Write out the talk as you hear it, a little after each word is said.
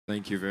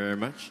Thank you very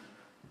much.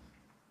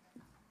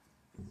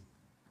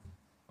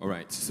 All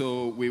right,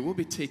 so we will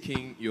be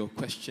taking your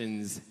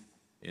questions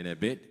in a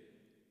bit.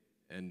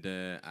 And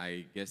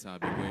I guess I'll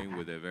be going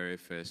with the very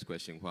first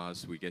question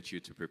whilst we get you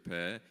to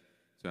prepare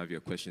to have your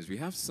questions. We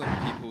have some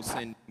people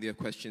sending their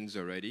questions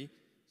already.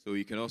 So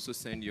you can also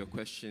send your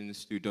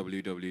questions to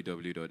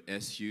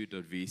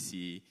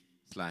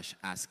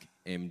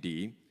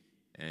www.su.vc/askmd.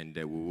 And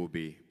we will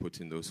be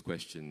putting those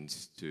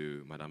questions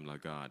to Madame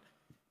Lagarde.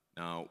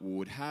 Now, we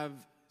would have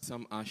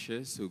some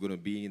ushers who are going to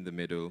be in the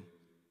middle,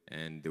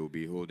 and they will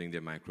be holding their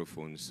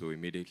microphones. So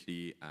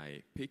immediately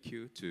I pick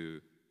you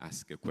to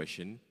ask a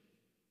question,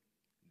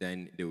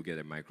 then they will get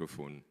a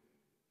microphone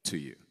to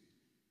you.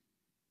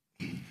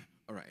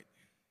 All right.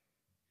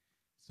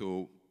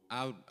 So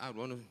I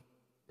want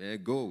to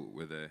go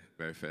with the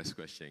very first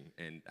question,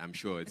 and I'm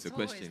sure it's a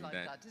question like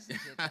that, isn't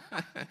it?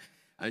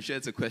 I'm sure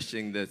it's a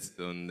question that's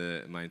on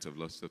the minds of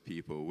lots of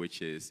people,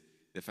 which is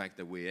the fact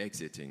that we're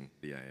exiting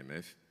the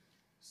IMF.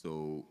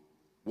 So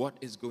what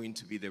is going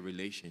to be the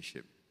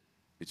relationship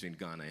between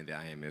Ghana and the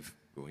IMF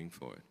going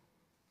forward?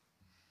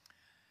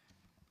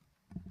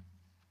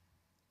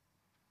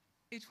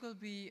 It will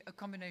be a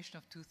combination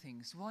of two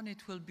things. One,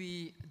 it will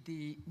be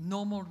the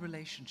normal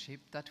relationship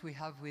that we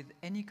have with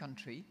any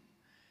country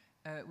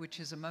which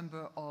is a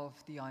member of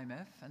the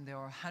IMF, and there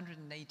are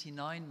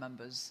 189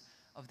 members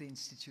of the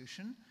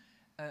institution.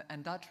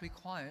 And that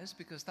requires,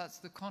 because that's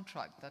the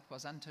contract that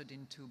was entered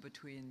into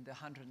between the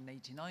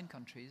 189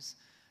 countries,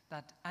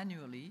 that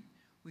annually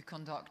we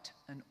conduct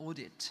an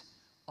audit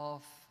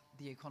of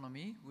the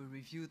economy. We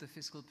review the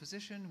fiscal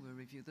position, we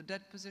review the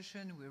debt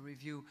position, we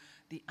review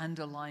the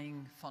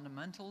underlying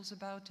fundamentals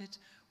about it.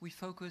 We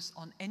focus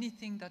on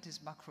anything that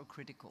is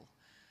macro-critical.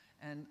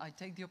 And I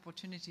take the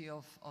opportunity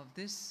of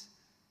this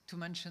to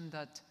mention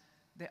that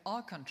there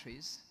are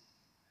countries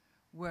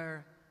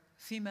where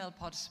female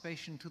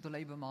participation to the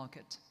labor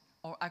market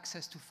or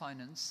access to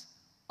finance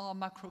are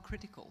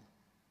macro-critical.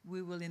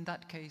 We will, in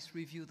that case,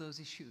 review those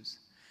issues.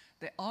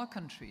 There are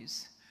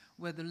countries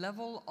where the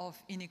level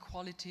of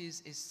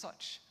inequalities is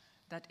such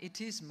that it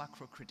is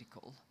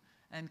macro-critical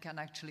and can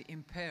actually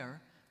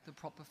impair the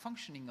proper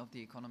functioning of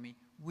the economy.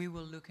 We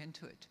will look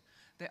into it.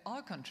 There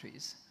are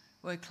countries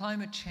where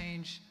climate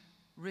change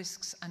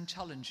risks and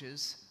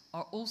challenges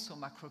are also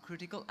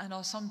macro-critical and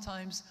are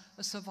sometimes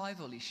a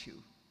survival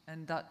issue,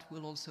 and that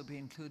will also be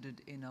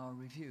included in our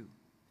review.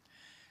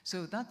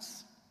 So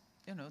that's,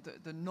 you know,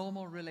 the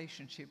normal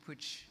relationship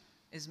which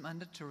is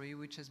mandatory,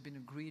 which has been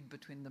agreed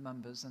between the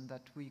members and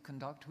that we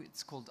conduct.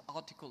 It's called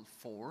Article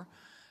 4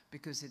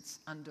 because it's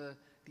under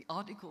the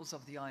articles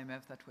of the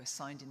IMF that were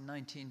signed in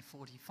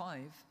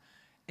 1945.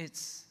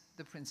 It's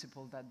the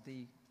principle that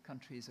the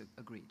countries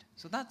agreed.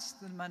 So that's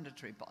the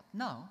mandatory part.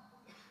 Now,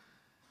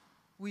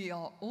 we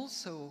are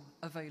also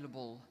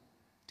available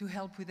to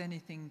help with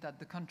anything that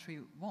the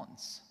country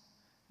wants,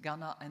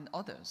 Ghana and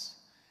others,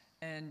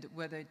 and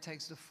whether it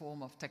takes the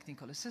form of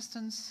technical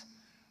assistance,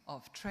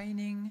 of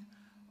training,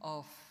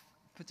 of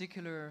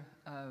particular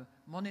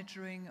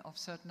monitoring of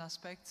certain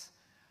aspects,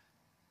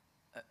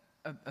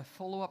 a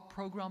follow-up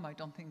program. I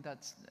don't think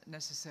that's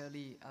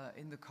necessarily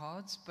in the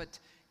cards, but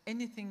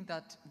anything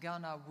that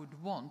Ghana would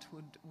want,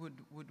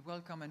 would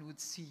welcome and would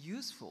see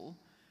useful,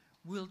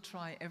 we'll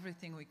try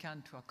everything we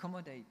can to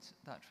accommodate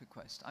that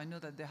request. I know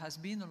that there has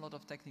been a lot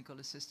of technical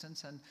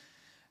assistance, and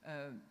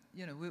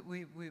you know,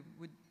 we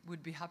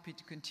would be happy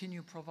to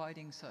continue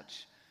providing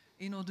such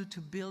in order to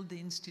build the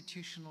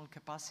institutional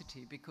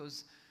capacity,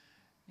 because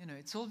you know,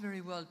 it's all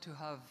very well to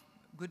have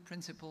good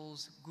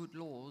principles, good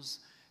laws,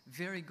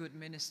 very good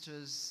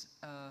ministers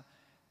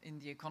in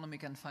the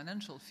economic and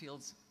financial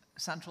fields,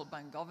 central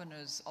bank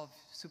governors of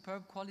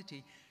superb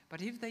quality,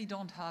 but if they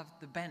don't have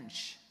the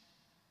bench,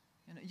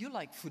 you know, you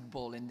like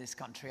football in this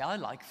country, I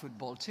like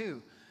football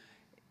too.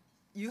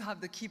 You have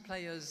the key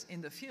players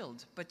in the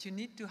field, but you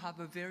need to have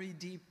a very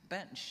deep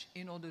bench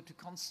in order to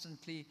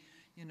constantly,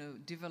 you know,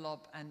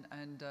 develop and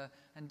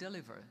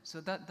deliver.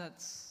 So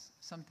that's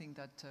something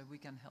that we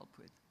can help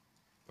with.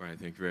 All right,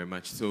 thank you very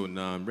much. So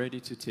now I'm ready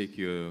to take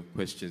your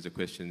questions, the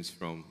questions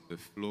from the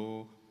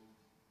floor.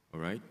 All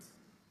right.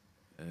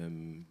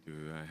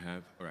 Do I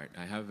have, all right,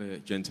 I have a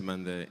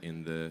gentleman there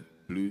in the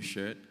blue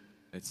shirt.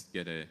 Let's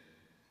get a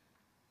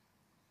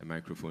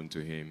microphone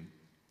to him.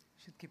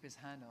 Should keep his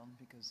hand on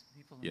because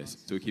people are Yes,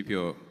 so keep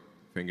your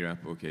finger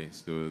up, okay,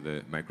 so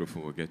the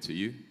microphone will get to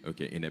you,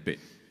 okay, in a bit.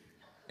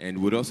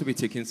 And we'll also be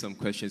taking some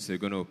questions. They're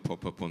going to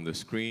pop up on the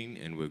screen,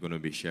 and we're going to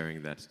be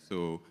sharing that.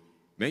 So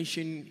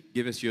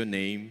give us your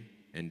name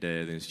and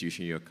the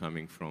institution you're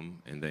coming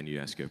from, and then you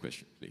ask your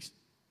question, please.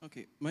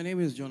 Okay, my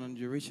name is John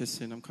Andrew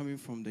Richardson. I'm coming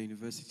from the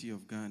University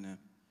of Ghana.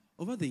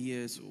 Over the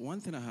years, one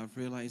thing I have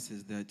realized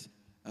is that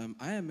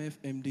IMF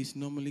MDs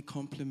normally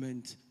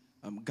complement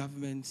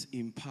governments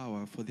in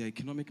power for their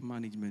economic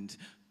management.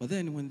 But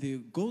then when they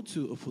go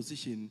to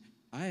opposition,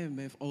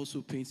 IMF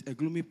also paints a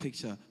gloomy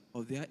picture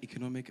of their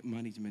economic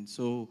management.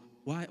 So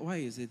why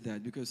is it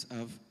that? Because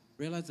I've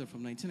realized that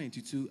from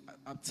 1992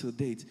 up to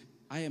date,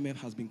 IMF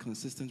has been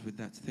consistent with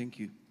that. Thank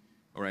you.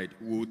 All right,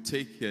 we'll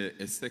take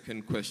a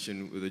second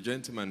question with the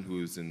gentleman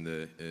who's in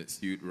the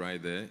suit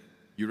right there.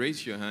 You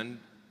raised your hand.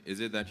 Is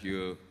it that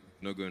you're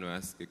not going to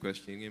ask a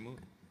question anymore?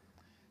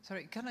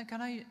 Sorry,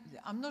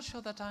 I'm not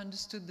sure that I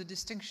understood the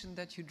distinction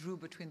that you drew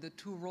between the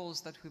two roles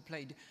that we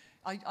played.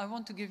 I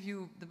want to give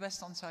you the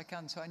best answer I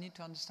can, so I need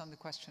to understand the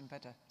question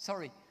better.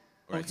 Sorry.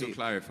 All right, Okay. so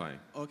clarify.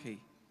 Okay.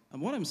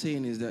 What I'm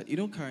saying is that, you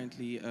know,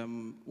 currently,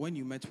 when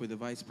you met with the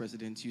vice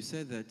president, you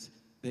said that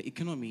the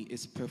economy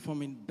is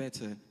performing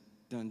better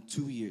than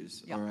 2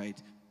 years, Yeah. all right?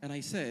 And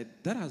I said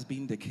that has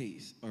been the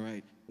case, all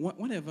right?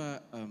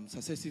 Whenever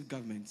successive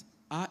governments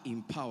are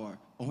in power,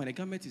 or when a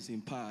government is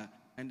in power,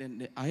 and then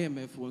the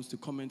IMF wants to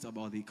comment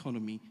about the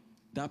economy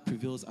that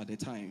prevails at the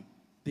time,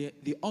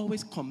 they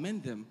always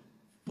commend them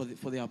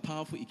for their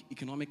powerful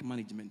economic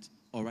management,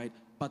 all right?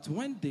 But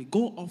when they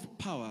go off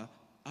power,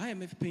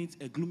 IMF paints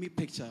a gloomy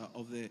picture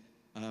of the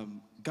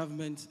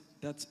government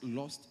that's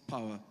lost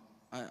power.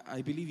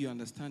 I believe you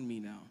understand me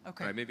now.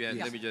 Okay. All right, maybe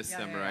Yeah. let me just Yeah,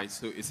 summarize.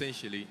 So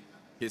essentially,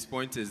 his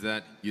point is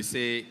that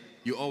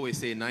you always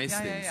say nice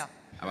things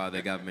about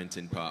the government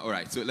in power. All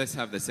right, so let's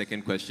have the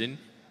second question.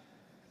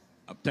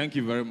 Thank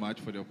you very much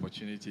for the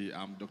opportunity.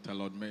 I'm Dr.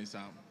 Lord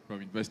Mensah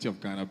from University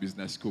of Ghana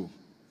Business School.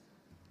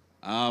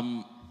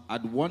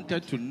 I'd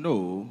wanted to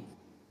know,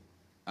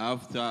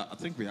 after, I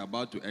think we're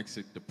about to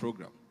exit the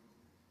program,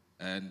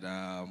 and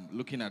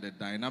looking at the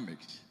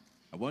dynamics,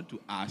 I want to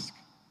ask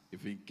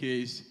if in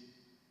case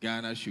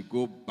Ghana should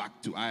go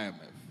back to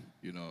IMF,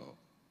 you know,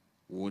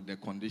 would the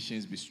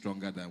conditions be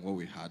stronger than what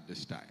we had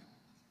this time?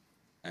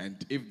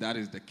 And if that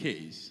is the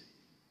case,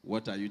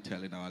 what are you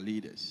telling our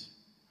leaders,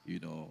 you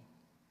know,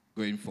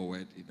 going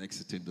forward in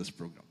exiting this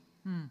program?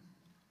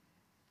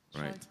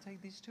 Shall Right. I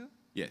take these two?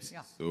 Yes.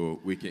 Yeah. So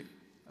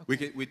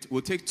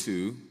we'll take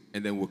two,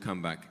 and then we'll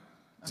come back.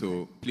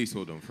 So please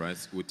hold on for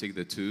us. We'll take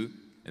the two,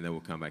 and then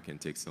we'll come back and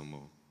take some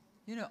more.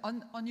 You know,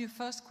 on your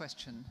first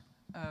question,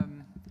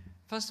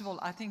 first of all,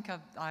 I think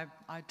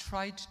I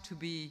tried to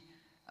be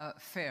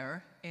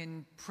fair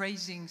in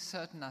praising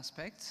certain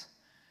aspects,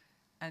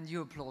 and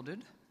you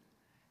applauded,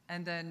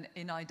 and then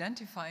in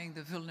identifying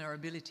the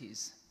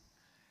vulnerabilities,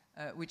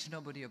 which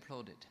nobody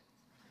applauded.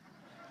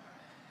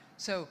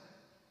 So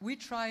we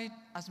tried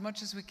as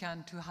much as we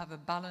can to have a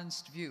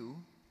balanced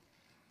view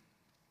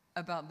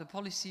about the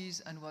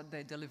policies and what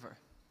they deliver.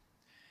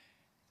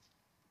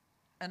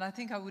 And I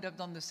think I would have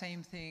done the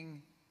same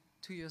thing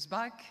 2 years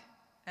back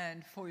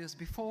and 4 years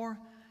before,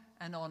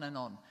 and on and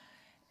on.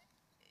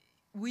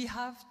 We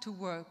have to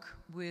work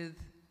with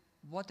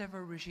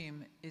whatever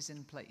regime is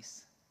in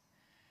place.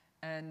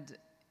 And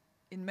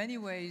in many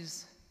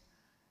ways,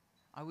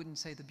 I wouldn't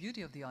say the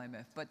beauty of the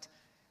IMF, but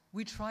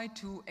we try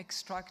to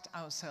extract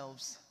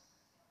ourselves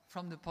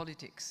from the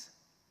politics.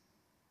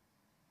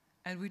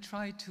 And we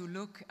try to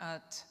look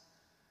at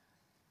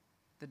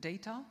the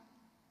data,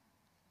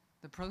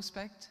 the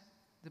prospect,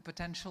 the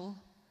potential,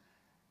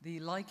 the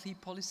likely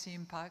policy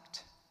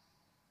impact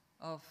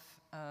of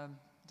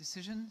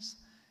decisions.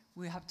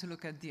 We have to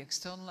look at the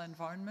external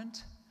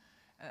environment.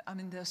 I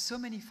mean, there are so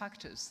many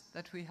factors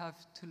that we have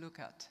to look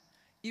at,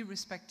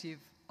 irrespective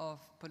of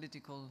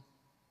political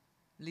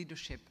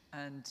leadership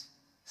and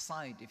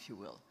side, if you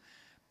will.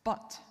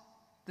 But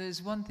there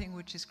is one thing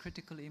which is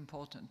critically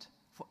important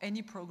for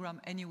any program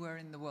anywhere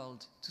in the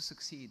world to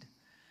succeed,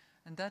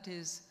 and that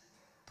is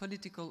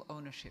political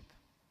ownership.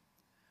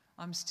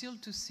 I'm still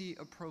to see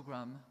a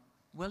program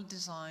well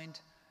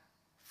designed,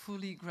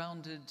 fully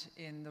grounded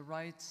in the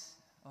right,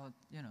 or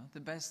the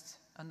best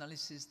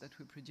analysis that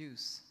we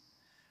produce,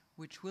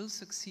 which will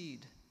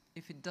succeed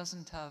if it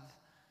doesn't have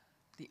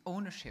the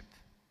ownership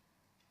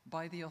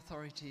by the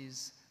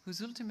authorities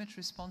whose ultimate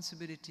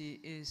responsibility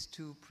is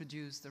to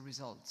produce the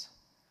results.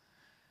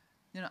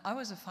 I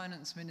was a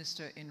finance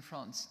minister in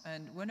France,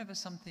 and whenever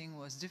something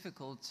was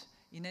difficult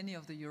in any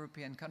of the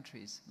European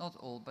countries, not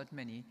all, but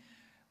many,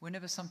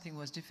 whenever something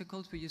was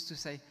difficult, we used to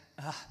say,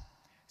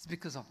 it's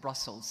because of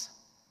Brussels.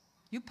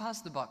 You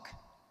pass the buck.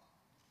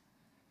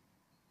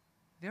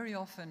 Very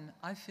often,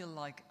 I feel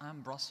like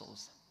I'm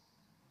Brussels.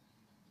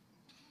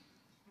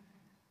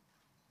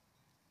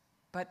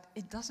 But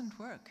it doesn't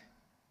work.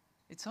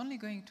 It's only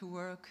going to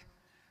work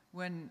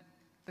when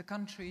the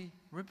country,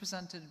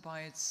 represented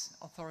by its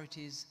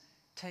authorities,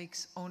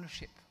 takes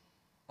ownership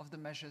of the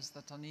measures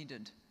that are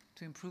needed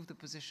to improve the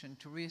position,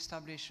 to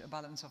re-establish a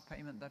balance of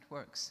payment that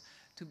works,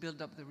 to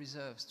build up the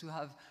reserves, to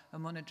have a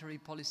monetary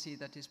policy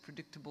that is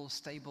predictable,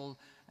 stable,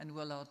 and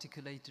well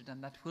articulated,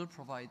 and that will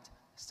provide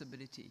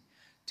stability,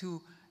 to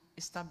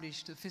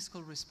establish the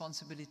fiscal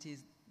responsibility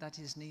that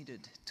is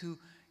needed, to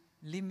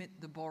limit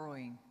the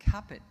borrowing,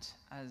 cap it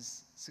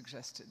as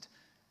suggested,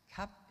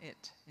 cap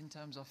it in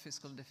terms of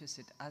fiscal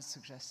deficit as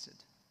suggested.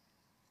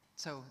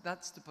 So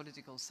that's the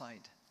political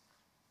side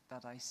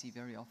that I see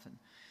very often.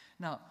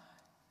 Now,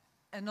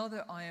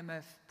 another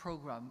IMF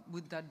program,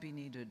 would that be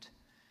needed?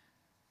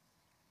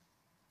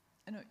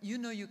 You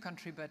know your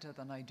country better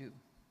than I do.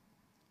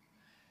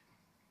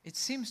 It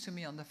seems to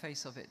me on the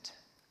face of it,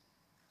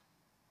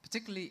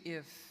 particularly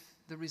if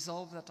the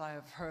resolve that I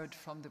have heard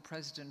from the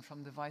president,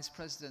 from the vice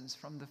presidents,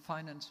 from the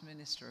finance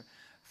minister,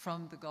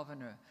 from the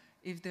governor,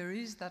 if there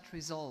is that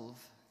resolve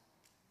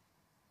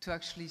to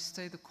actually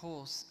stay the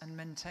course and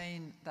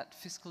maintain that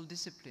fiscal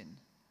discipline,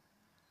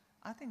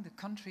 I think the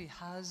country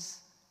has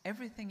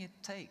everything it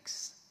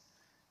takes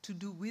to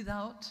do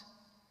without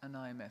an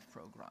IMF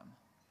program.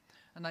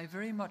 And I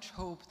very much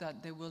hope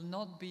that there will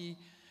not be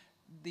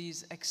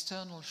these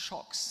external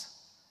shocks,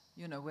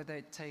 you know, whether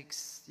it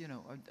takes, you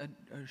know,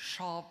 a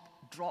sharp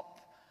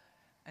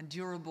and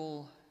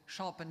durable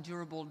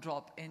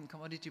drop in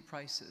commodity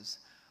prices,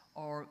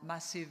 or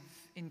massive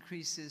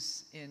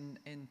increases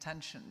in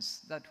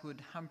tensions that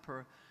would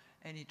hamper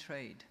any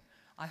trade.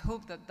 I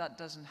hope that that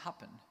doesn't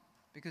happen,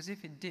 because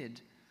if it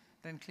did,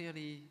 then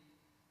clearly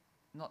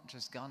not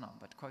just Ghana,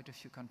 but quite a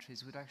few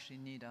countries would actually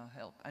need our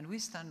help. And we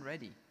stand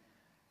ready.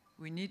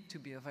 We need to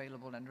be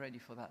available and ready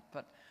for that.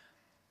 But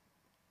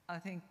I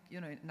think, you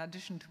know, in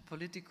addition to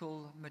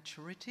political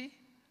maturity,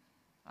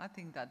 I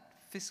think that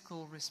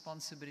fiscal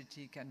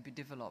responsibility can be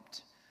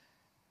developed.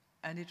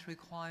 And it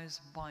requires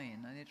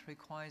buy-in, and it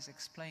requires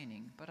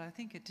explaining. But I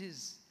think it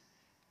is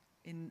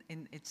in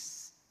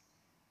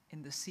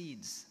the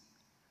seeds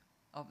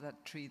of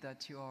that tree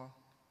that you are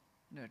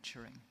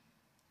nurturing.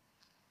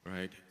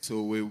 Right.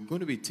 So we're going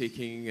to be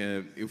taking,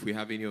 if we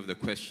have any of the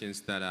questions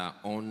that are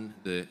on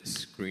the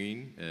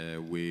screen,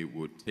 we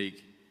would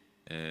take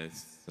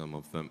some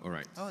of them. All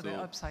right. Oh, so they're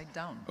upside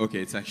down.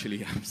 Okay, it's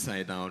actually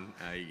upside down.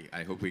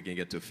 I hope we can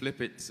get to flip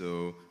it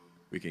so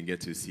we can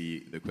get to see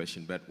the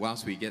question. But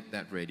whilst we get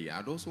that ready,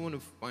 I'd also want to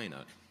find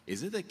out,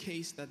 is it the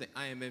case that the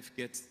IMF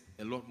gets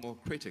a lot more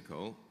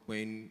critical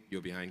when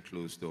you're behind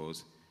closed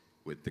doors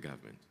with the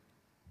government?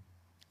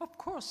 Of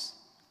course.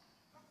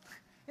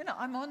 You know,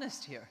 I'm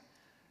honest here.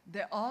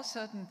 There are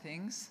certain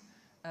things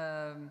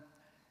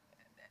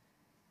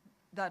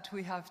that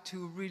we have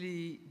to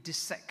really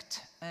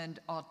dissect and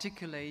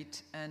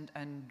articulate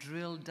and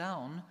drill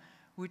down,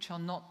 which are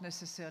not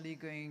necessarily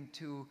going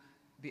to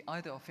be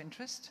either of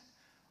interest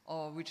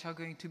or which are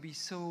going to be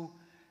so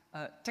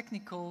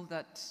technical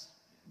that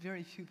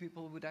very few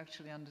people would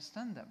actually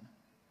understand them.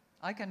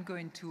 I can go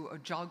into a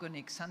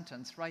jargonic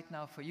sentence right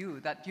now for you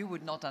that you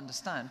would not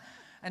understand,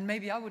 and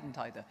maybe I wouldn't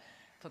either,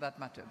 for that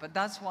matter. But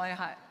that's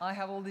why I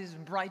have all these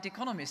bright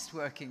economists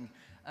working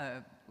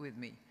with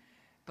me.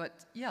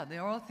 But yeah,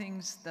 there are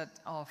things that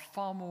are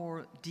far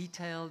more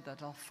detailed,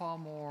 that are far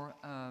more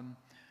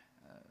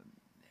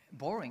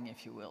boring,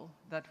 if you will,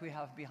 that we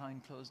have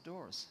behind closed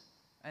doors.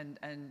 And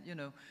you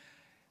know,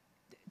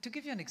 to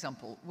give you an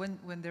example,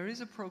 when there is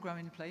a program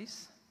in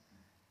place,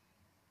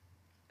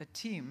 a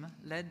team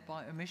led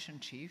by a mission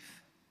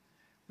chief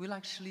will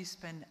actually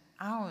spend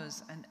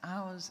hours and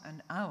hours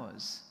and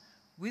hours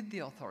with the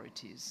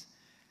authorities,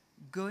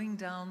 going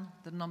down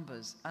the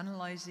numbers,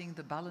 analyzing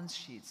the balance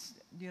sheets,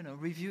 you know,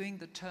 reviewing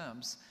the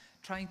terms,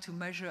 trying to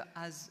measure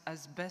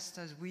as best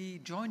as we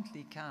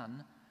jointly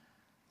can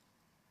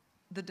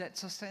the debt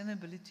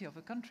sustainability of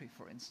a country,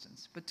 for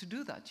instance. But to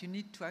do that, you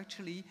need to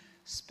actually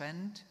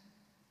spend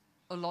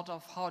a lot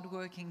of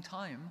hard-working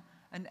time,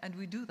 and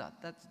we do that.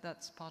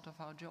 That's part of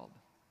our job.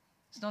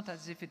 It's not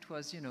as if it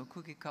was, you know,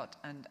 cookie cut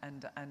and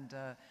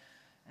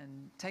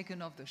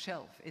taken off the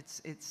shelf.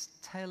 It's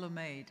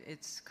tailor-made,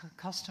 it's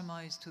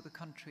customized to the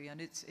country,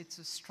 and it's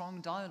a strong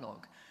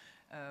dialogue.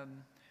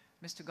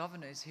 Mr.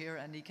 Governor is here,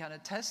 and he can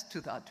attest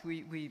to that.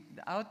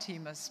 Our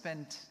team has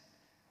spent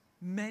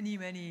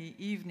many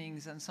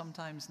evenings and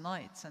sometimes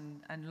nights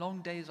and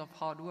long days of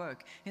hard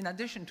work, in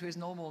addition to his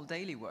normal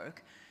daily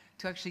work,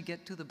 to actually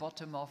get to the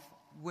bottom of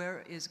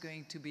where is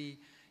going to be,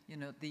 you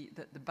know, the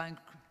bank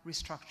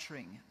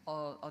restructuring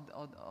or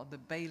the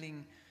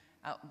bailing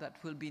out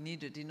that will be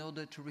needed in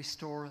order to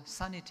restore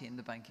sanity in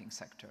the banking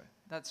sector.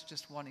 That's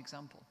just one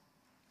example.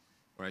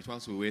 All right,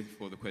 whilst we wait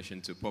for the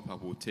question to pop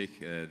up, we'll take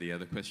the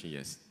other question.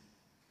 Yes.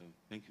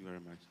 Thank you very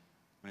much.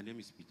 My name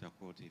is Peter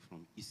Korte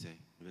from ISE,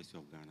 University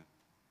of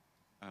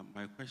Ghana.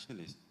 My question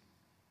is,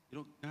 you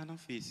know, Ghana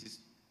faces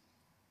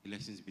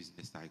elections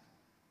business cycle.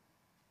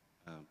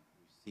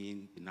 We've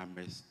seen the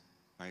numbers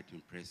quite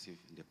impressive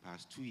in the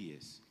past 2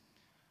 years.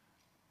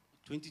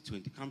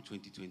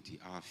 2020,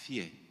 our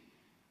fear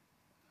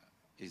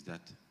is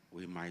that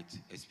we might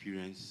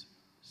experience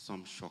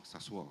some shocks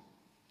as well.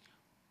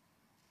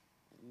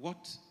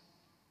 What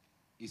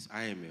is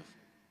IMF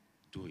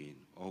doing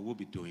or will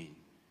be doing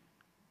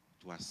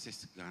to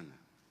assist Ghana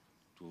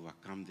to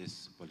overcome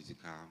this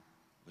political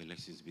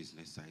elections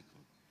business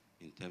cycle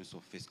in terms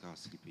of fiscal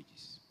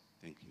slippages?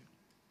 Thank you.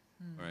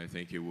 All right,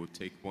 thank you. We'll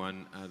take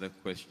one other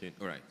question.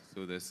 All right,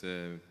 so there's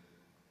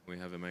we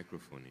have a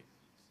microphone here.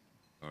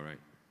 All right.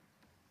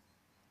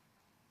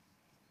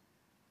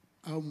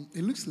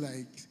 It looks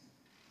like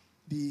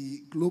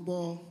the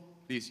global...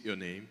 Please, your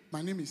name?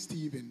 My name is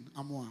Stephen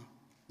Amwa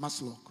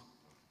Maslock.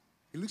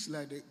 It looks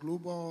like the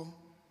global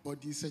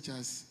bodies such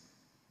as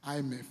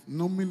IMF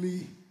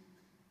normally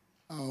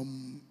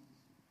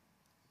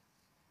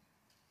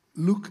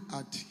look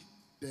at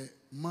the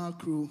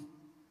macro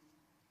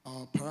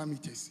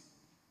parameters.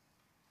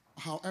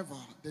 However,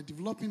 the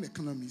developing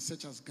economies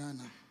such as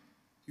Ghana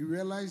you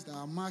realize that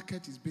our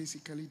market is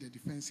basically the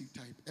defensive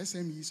type.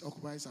 SMEs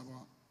occupies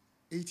about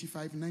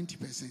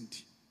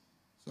 85–90%.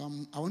 So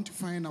I want to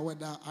find out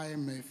whether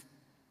IMF,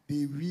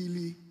 they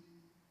really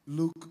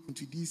look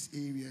into these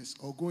areas,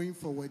 or going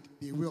forward,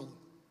 they will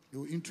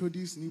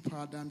introduce new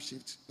paradigm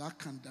shifts that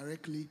can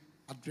directly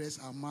address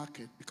our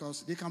market,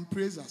 because they can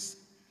praise us,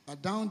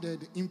 but down there,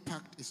 the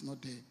impact is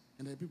not there.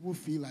 And then people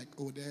feel like,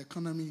 oh, the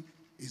economy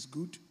is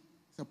good.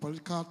 It's a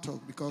political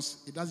talk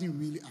because it doesn't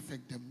really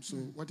affect them. So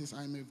what is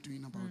IMF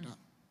doing about that?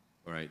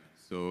 All right.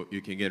 So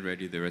you can get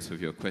ready the rest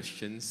of your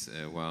questions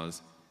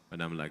whilst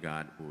Madame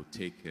Lagarde will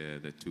take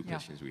the two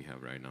questions we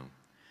have right now.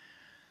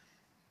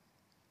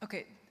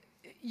 Okay.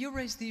 You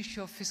raised the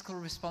issue of fiscal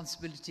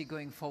responsibility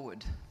going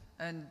forward.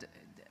 And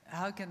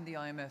how can the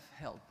IMF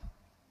help?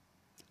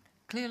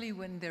 Clearly,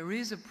 when there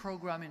is a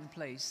program in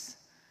place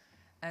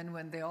and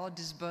when there are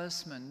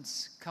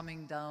disbursements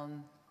coming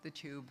down the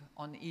tube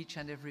on each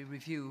and every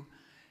review,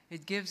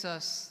 it gives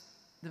us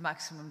the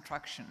maximum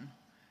traction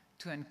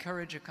to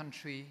encourage a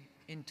country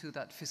into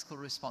that fiscal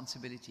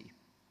responsibility.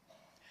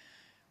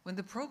 When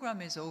the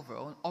program is over,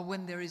 or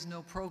when there is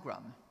no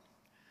program,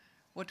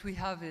 what we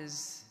have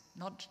is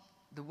not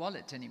the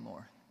wallet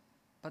anymore,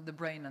 but the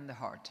brain and the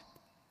heart.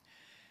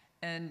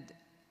 And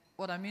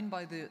what I mean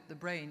by the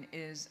brain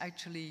is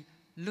actually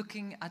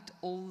looking at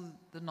all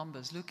the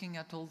numbers, looking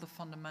at all the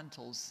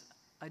fundamentals,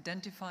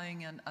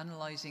 identifying and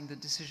analyzing the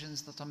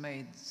decisions that are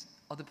made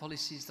or the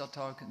policies that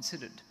are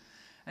considered,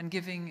 and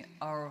giving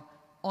our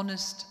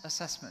honest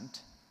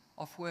assessment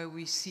of where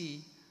we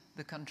see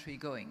the country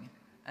going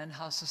and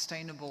how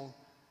sustainable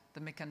the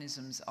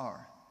mechanisms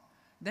are.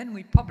 Then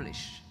we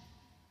publish.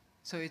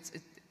 So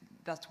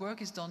that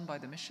work is done by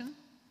the mission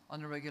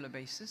on a regular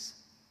basis.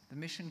 The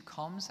mission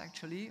comes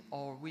actually,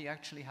 or we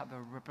actually have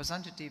a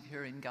representative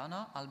here in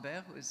Ghana,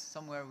 Albert, who is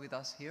somewhere with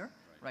us here,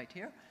 right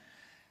here.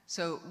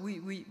 So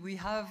we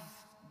have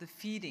the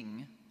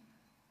feeding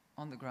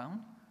on the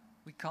ground.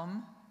 We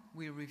come,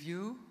 we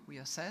review, we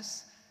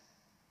assess,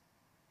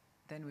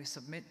 then we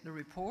submit the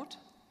report.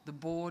 The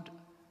board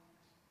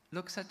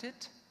looks at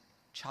it,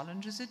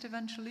 challenges it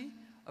eventually,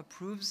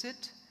 approves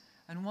it,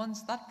 and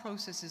once that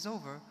process is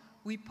over,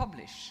 we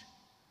publish.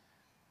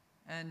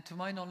 And to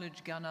my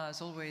knowledge, Ghana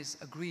has always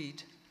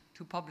agreed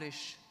to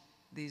publish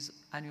these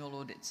annual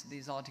audits,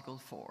 these Article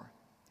 4.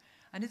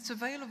 And it's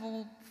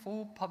available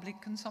for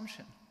public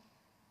consumption.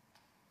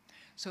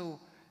 So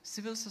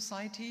civil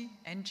society,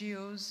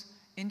 NGOs,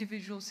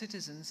 individual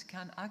citizens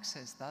can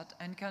access that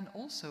and can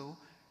also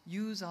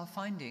use our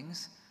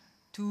findings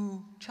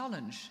to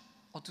challenge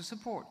or to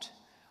support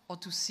or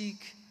to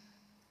seek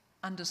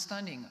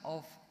understanding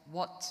of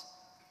what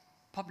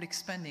public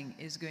spending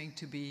is going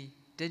to be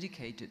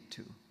dedicated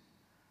to.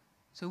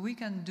 So we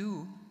can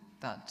do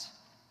that.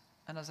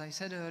 And as I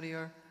said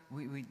earlier,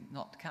 we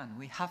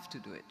have to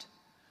do it.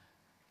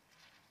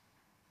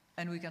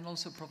 And we can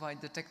also provide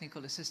the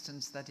technical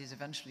assistance that is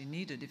eventually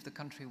needed if the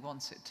country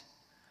wants it.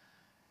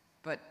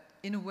 But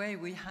in a way,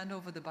 we hand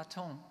over the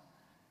baton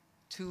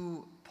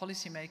to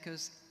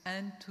policymakers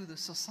and to the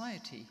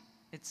society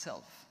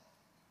itself.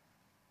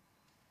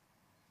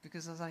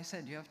 Because as I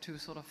said, you have to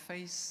sort of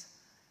face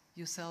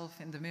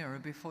yourself in the mirror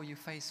before you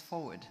face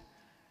forward.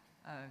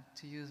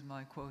 To use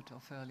my quote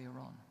of earlier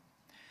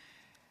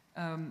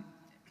on.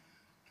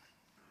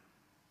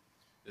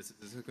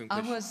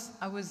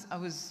 I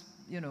was,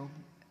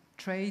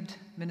 trade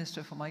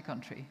minister for my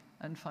country,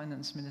 and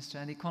finance minister,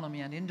 and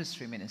economy and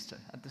industry minister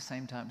at the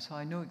same time. So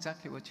I know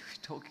exactly what you're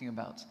talking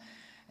about.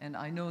 And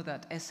I know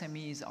that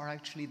SMEs are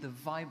actually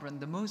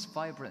the most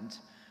vibrant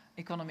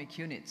economic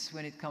units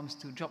when it comes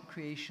to job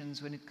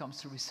creations, when it comes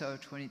to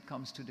research, when it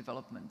comes to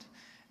development.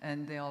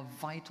 And they are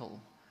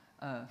vital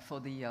for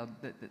the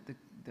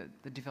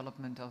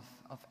development of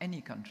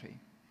any country.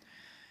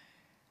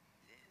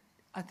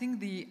 I think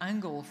the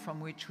angle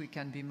from which we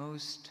can be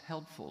most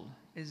helpful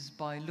is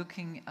by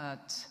looking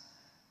at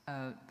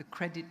the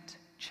credit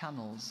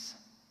channels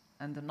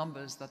and the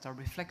numbers that are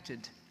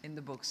reflected in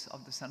the books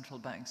of the central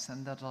banks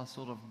and that are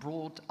sort of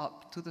brought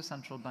up to the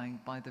central bank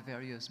by the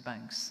various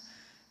banks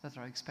that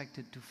are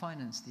expected to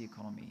finance the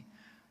economy.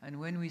 And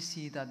when we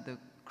see that the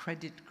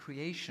credit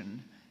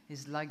creation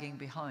is lagging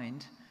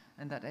behind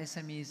and that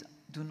SMEs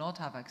do not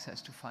have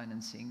access to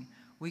financing,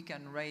 we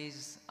can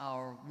raise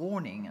our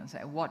warning and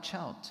say, watch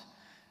out.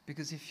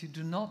 Because if you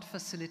do not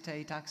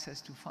facilitate access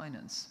to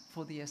finance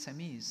for the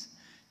SMEs,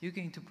 you're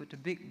going to put a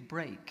big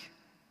brake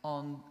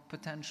on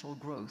potential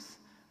growth,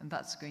 and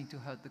that's going to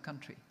hurt the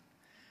country.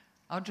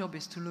 Our job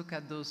is to look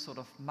at those sort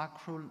of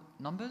macro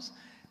numbers,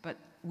 but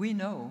we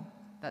know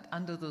that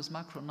under those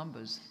macro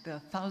numbers, there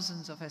are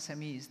thousands of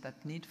SMEs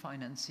that need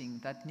financing,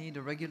 that need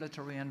a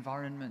regulatory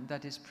environment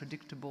that is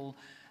predictable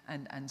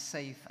and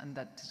safe, and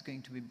that is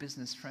going to be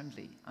business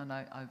friendly. And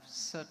I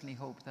certainly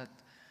hope that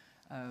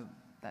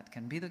that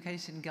can be the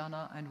case in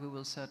Ghana, and we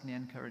will certainly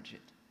encourage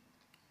it.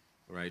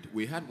 All right,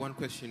 we had one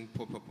question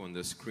pop up on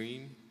the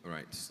screen. All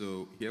right,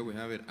 so here we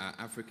have it. Are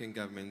African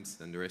governments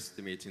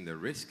underestimating the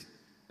risk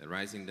that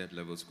rising debt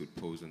levels could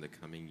pose in the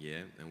coming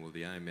year? And will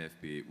the IMF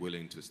be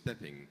willing to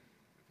step in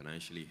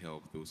financially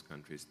help those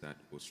countries that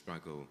will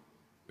struggle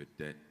with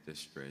debt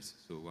distress.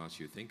 So whilst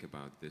you think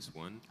about this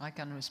one... I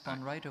can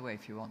respond right away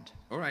if you want.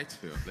 All right,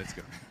 Phil, let's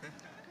go.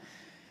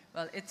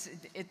 Well,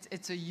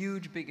 it's a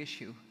huge, big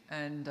issue,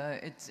 and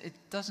it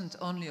doesn't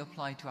only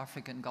apply to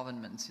African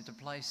governments. It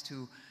applies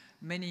to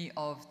many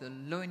of the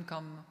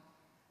low-income,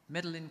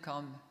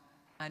 middle-income,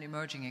 and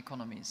emerging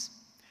economies,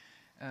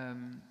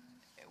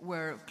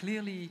 where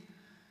clearly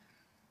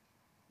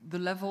the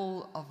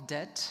level of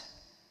debt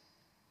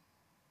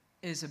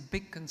is a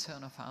big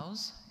concern of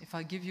ours. If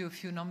I give you a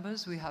few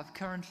numbers, we have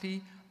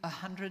currently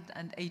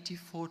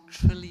 184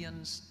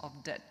 trillion of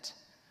debt,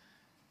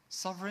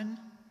 sovereign,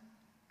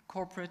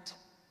 corporate,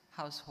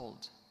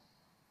 household.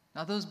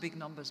 Now those big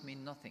numbers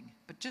mean nothing,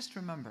 but just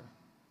remember,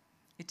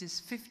 it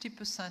is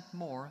 50%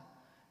 more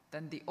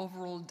than the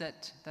overall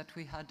debt that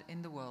we had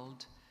in the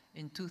world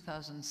in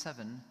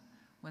 2007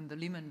 when the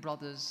Lehman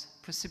Brothers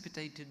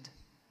precipitated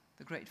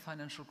the great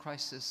financial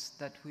crisis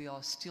that we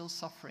are still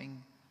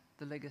suffering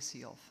the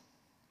legacy of.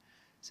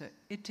 So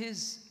it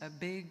is a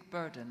big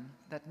burden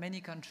that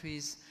many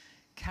countries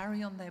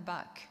carry on their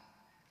back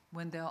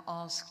when they are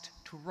asked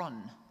to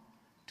run,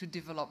 to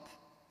develop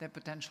their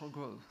potential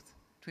growth,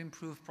 to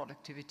improve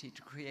productivity,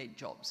 to create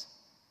jobs.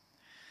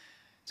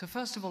 So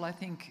first of all, I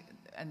think,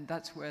 and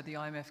that's where the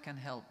IMF can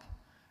help,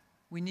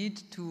 we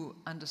need to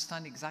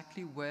understand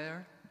exactly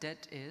where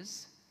debt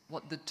is,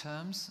 what the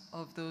terms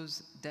of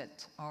those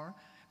debt are,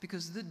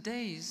 because the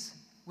days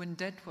when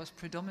debt was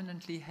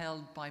predominantly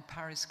held by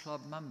Paris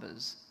Club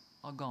members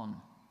are gone.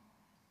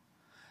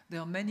 There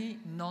are many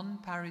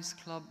non-Paris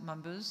Club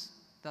members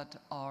that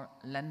are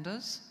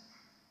lenders.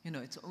 You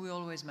know, we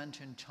always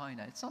mention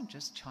China. It's not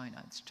just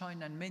China. It's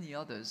China and many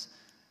others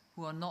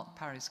who are not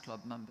Paris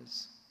Club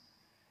members.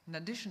 In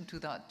addition to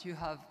that, you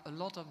have a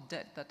lot of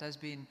debt that has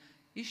been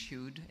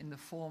issued in the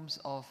forms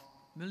of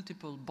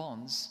multiple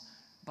bonds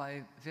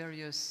by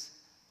various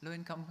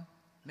low-income,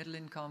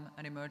 middle-income,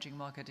 and emerging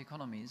market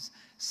economies,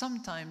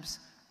 sometimes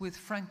with,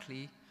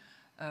 frankly,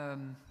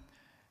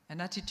 an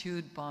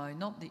attitude by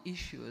not the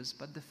issuers,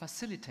 but the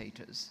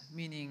facilitators,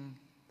 meaning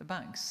the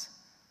banks,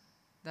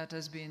 that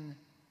has been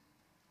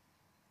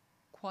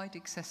quite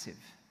excessive.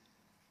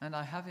 And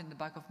I have in the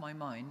back of my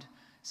mind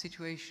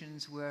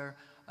situations where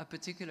a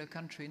particular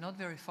country, not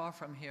very far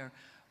from here,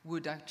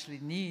 would actually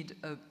need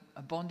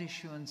a bond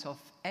issuance of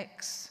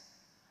X,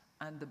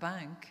 and the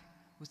bank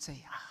would say,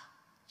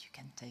 you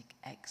can take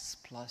X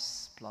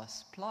plus,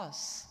 plus,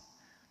 plus.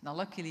 Now,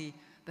 luckily,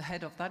 the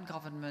head of that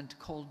government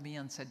called me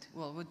and said,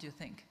 well, what do you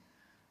think?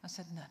 I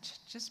said, no,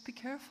 just be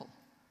careful.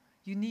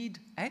 You need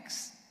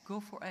X, go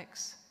for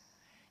X.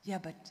 Yeah,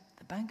 but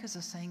the bankers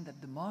are saying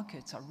that the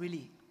markets are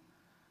really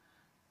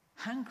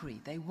hungry.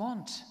 They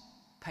want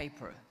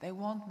paper. They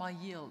want my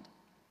yield.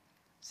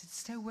 I said,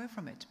 stay away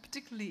from it,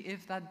 particularly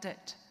if that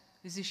debt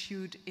is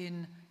issued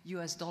in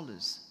US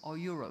dollars or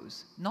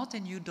euros, not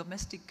in your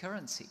domestic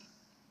currency.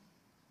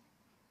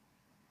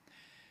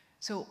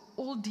 So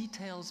all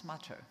details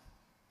matter.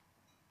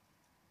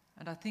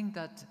 And I think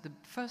that the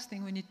first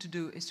thing we need to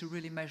do is to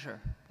really measure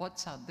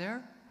what's out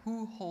there,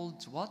 who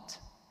holds what,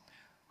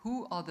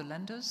 who are the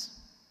lenders,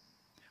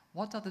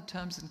 what are the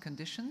terms and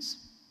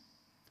conditions,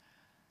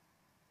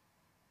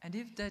 and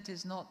if debt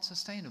is not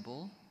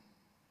sustainable,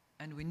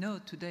 and we know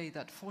today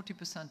that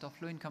 40% of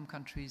low-income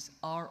countries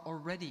are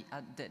already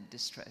at debt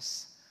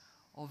distress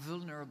or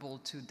vulnerable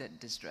to debt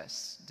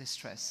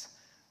distress,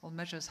 well,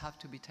 measures have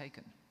to be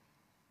taken,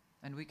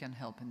 and we can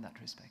help in that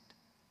respect.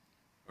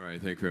 All right,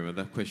 thank you very much.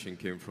 That question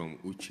came from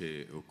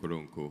Uche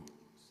Okoronko.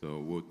 So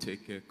we'll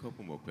take a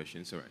couple more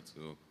questions. All right,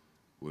 so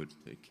we'll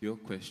take your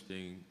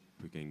question.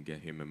 We can get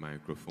him a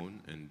microphone,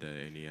 and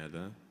any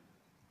other.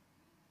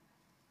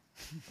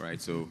 All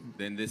right, so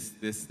then there's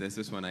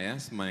this one. I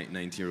asked my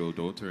 19-year-old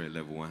daughter, a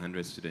level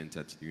 100 student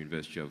at the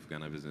University of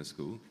Ghana Business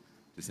School,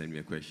 to send me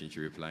a question.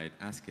 She replied,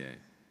 ask her,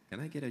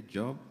 can I get a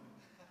job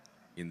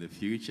in the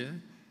future?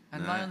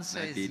 And my answer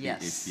is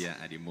yes.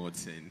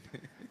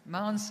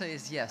 My answer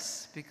is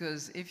yes,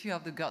 because if you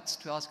have the guts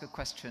to ask a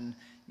question,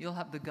 you'll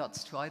have the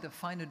guts to either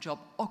find a job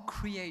or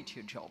create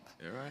your job.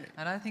 All right.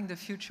 And I think the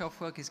future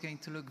of work is going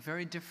to look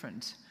very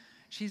different.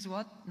 She's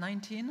what,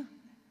 19?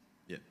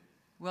 Yeah.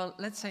 Well,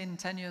 let's say in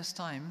 10 years'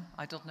 time,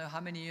 I don't know how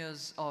many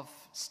years of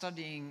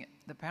studying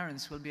the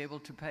parents will be able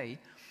to pay,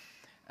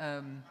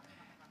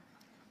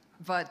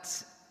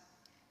 but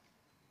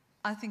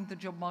I think the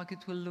job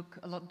market will look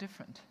a lot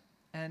different.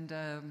 And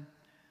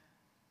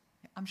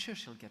I'm sure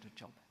she'll get a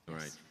job. All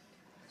right.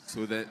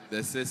 So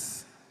there's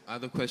this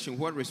other question.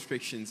 What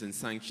restrictions and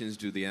sanctions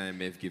do the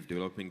IMF give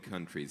developing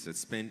countries that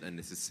spend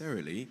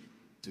unnecessarily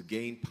to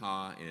gain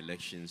power in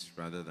elections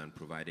rather than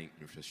providing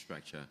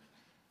infrastructure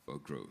for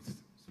growth?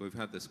 So we've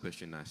had this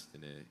question asked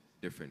in a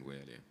different way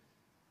earlier.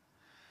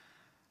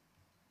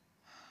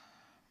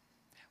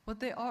 Well,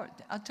 they are.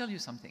 I'll tell you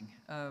something.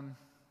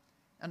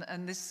 And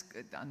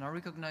I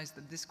recognize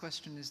that this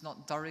question is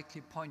not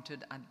directly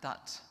pointed at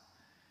that.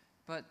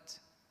 But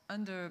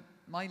under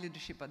my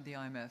leadership at the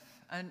IMF,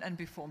 and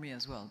before me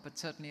as well, but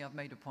certainly I've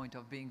made a point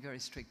of being very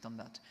strict on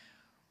that.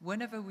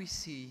 Whenever we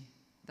see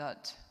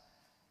that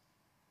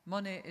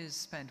money is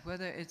spent,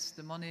 whether it's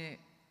the money,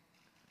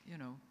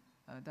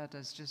 that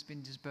has just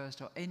been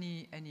disbursed or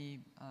any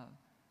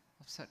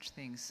of such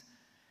things.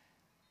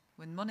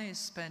 When money is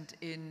spent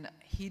in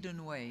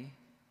hidden way,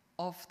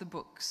 off the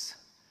books,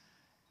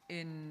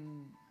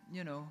 in,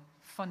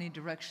 funny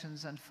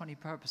directions and funny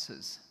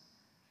purposes,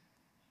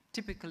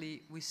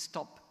 typically we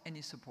stop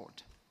any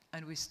support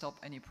and we stop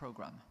any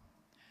program.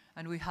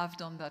 And we have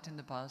done that in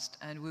the past,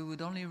 and we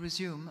would only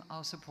resume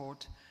our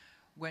support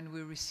when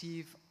we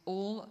receive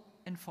all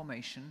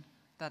information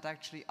that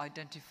actually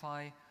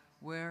identify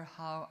where,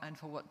 how, and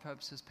for what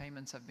purposes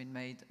payments have been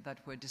made that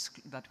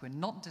were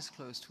not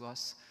disclosed to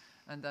us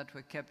and that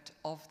were kept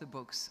off the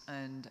books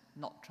and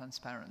not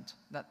transparent.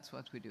 That's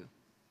what we do.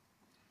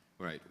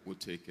 All right, we'll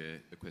take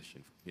a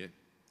question from here.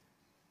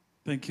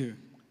 Thank you.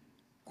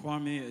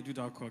 Kwame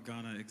Edudakwa,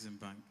 Ghana, Exim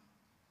Bank.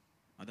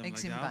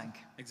 Exim Bank.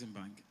 Exim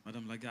Bank.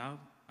 Madame Lagarde,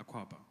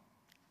 Akwaba.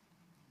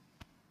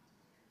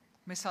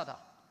 Mesada.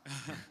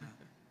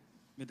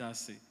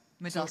 Medase.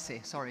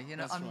 Medase, sorry.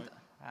 That's right.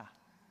 Ah.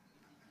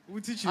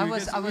 We'll teach you. I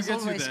was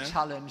always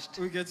challenged.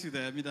 We'll get you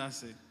there,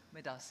 Medase.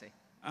 Medase.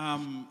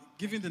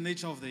 Given the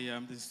nature of the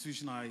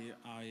institution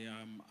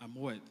I'm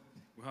with,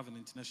 we have an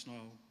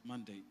international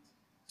mandate.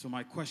 So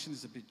my question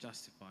is a bit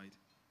justified.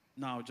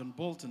 Now, John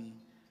Bolton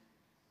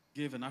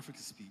gave an Africa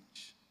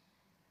speech.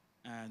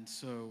 And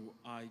so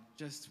I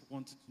just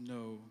wanted to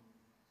know,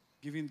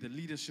 given the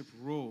leadership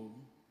role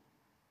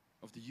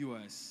of the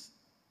US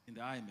in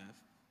the IMF,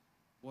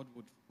 what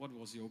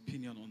was your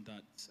opinion on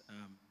that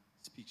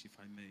speech, if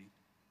I may?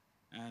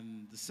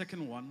 And the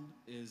second one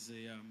is,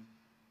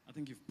 I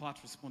think you've part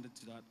responded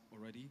to that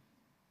already,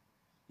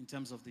 in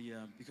terms of the,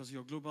 because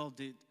your global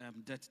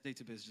debt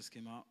database just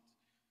came out,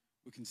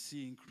 we can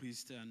see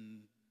increased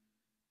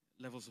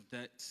levels of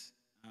debt.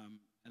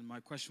 And my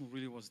question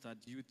really was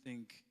that, do you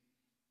think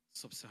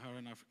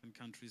sub-Saharan African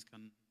countries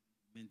can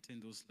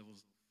maintain those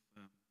levels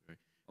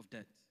of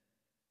debt?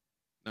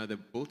 Now, the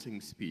Bolton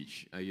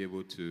speech, are you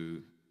able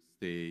to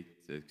state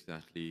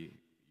exactly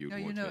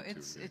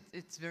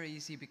it's very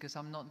easy because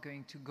I'm not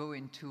going to go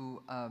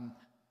into an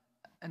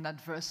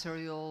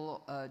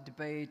adversarial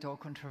debate or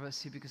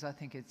controversy because I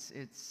think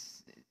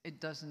it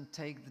doesn't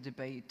take the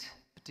debate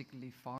particularly far.